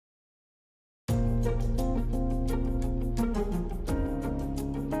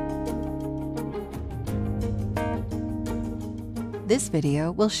This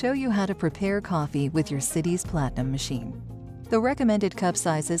video will show you how to prepare coffee with your Citiz Platinum machine. The recommended cup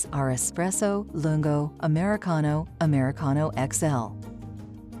sizes are Espresso, Lungo, Americano, Americano XL.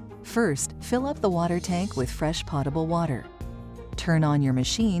 First, fill up the water tank with fresh potable water. Turn on your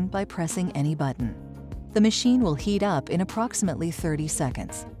machine by pressing any button. The machine will heat up in approximately 30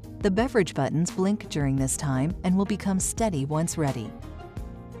 seconds. The beverage buttons blink during this time and will become steady once ready.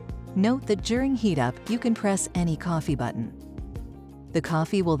 Note that during heat up, you can press any coffee button. The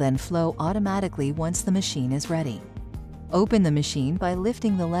coffee will then flow automatically once the machine is ready. Open the machine by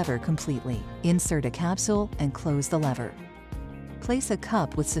lifting the lever completely. Insert a capsule and close the lever. Place a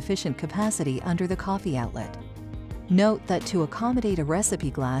cup with sufficient capacity under the coffee outlet. Note that to accommodate a recipe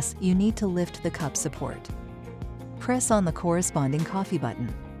glass, you need to lift the cup support. Press on the corresponding coffee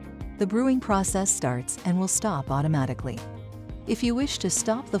button. The brewing process starts and will stop automatically. If you wish to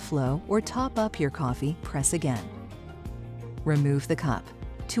stop the flow or top up your coffee, press again. Remove the cup.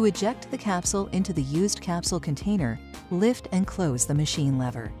 To eject the capsule into the used capsule container, lift and close the machine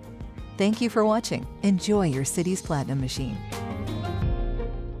lever. Thank you for watching. Enjoy your Citiz Platinum machine.